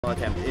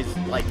attempt is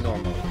like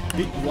normal.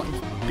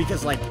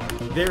 Because like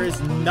there is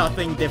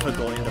nothing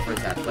difficult in the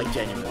first half, like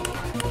genuinely.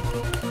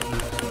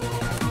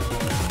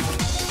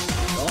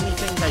 The only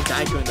things I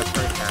died to in the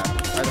first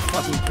half are the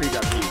fucking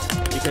pre-jump keys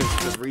because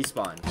of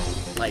respawn.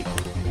 Like,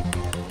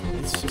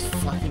 it's just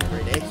fucking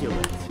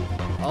ridiculous.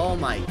 Oh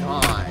my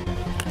god.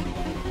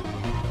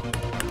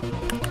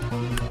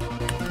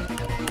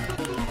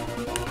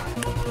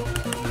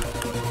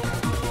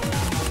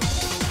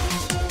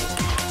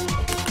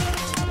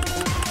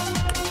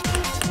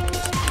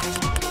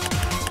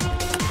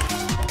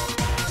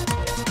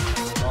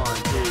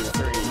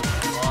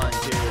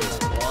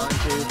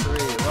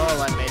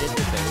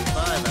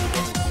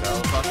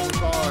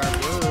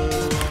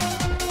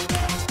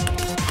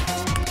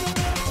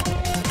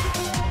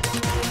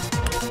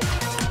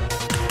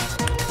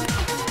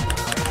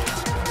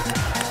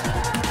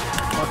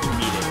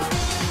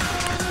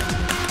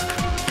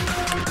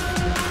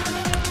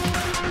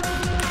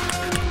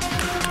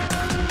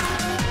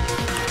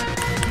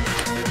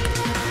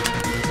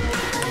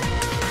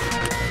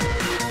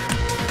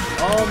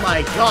 Oh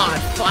my god,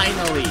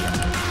 finally!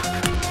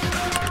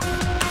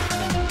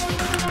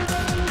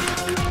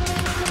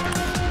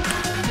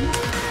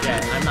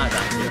 Yeah, I'm not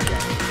done here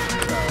yet.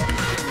 So,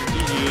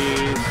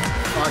 GG's.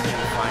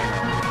 Fucking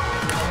finally.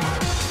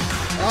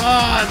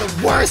 Ah, the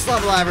worst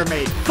level I ever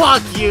made!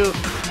 Fuck you!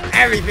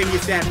 Everything you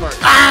stand for.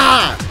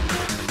 Ah!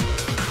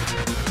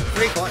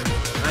 3 coins.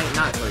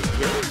 Not 3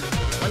 kills?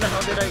 When the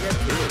hell did I get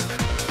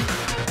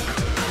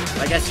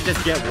 2? I guess you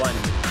just get 1,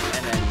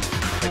 and then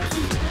the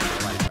key.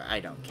 I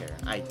don't care.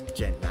 I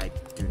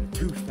do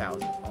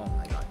 2,000. Oh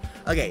my god.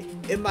 Okay,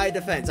 in my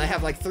defense, I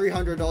have like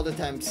 300 ult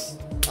attempts.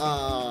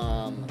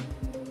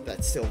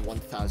 That's still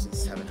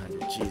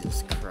 1,700.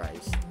 Jesus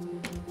Christ.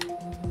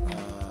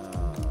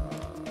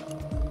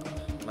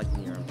 Like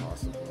near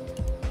impossible.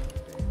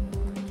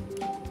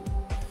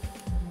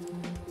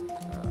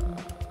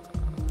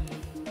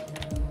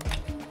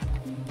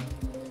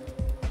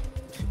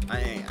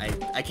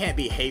 I can't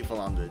be hateful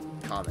on the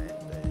comment.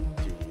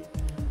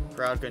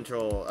 Crowd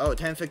control. Oh,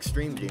 10th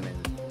extreme demon.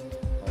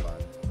 Hold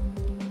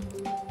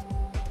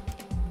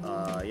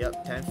on.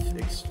 Yep,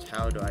 10th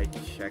how do I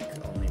check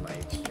only my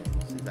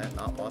extremes? Is that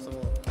not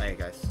possible? I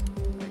guess.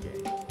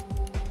 Okay.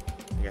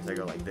 I guess I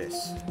go like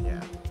this.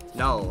 Yeah.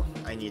 No,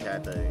 I need to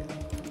have the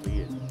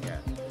completed. Yeah.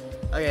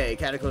 Okay,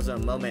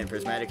 Cataclysm, Moment,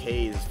 Prismatic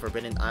Haze,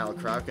 Forbidden Isle,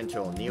 Crowd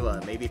control,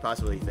 Niwa, maybe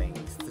possibly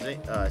things.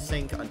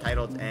 Sync,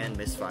 Untitled, and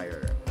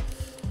Misfire.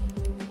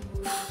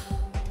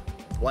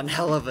 One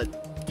hell of a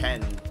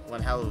 10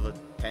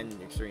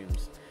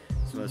 extremes.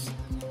 It's the most,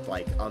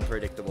 like,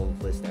 unpredictable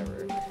list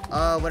ever.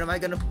 What am I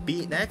gonna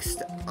beat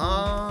next?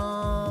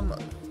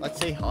 Let's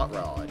say Hot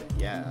Rod.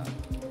 Yeah.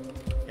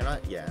 You're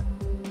not? Yeah.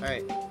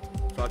 Alright.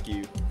 Fuck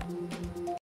you.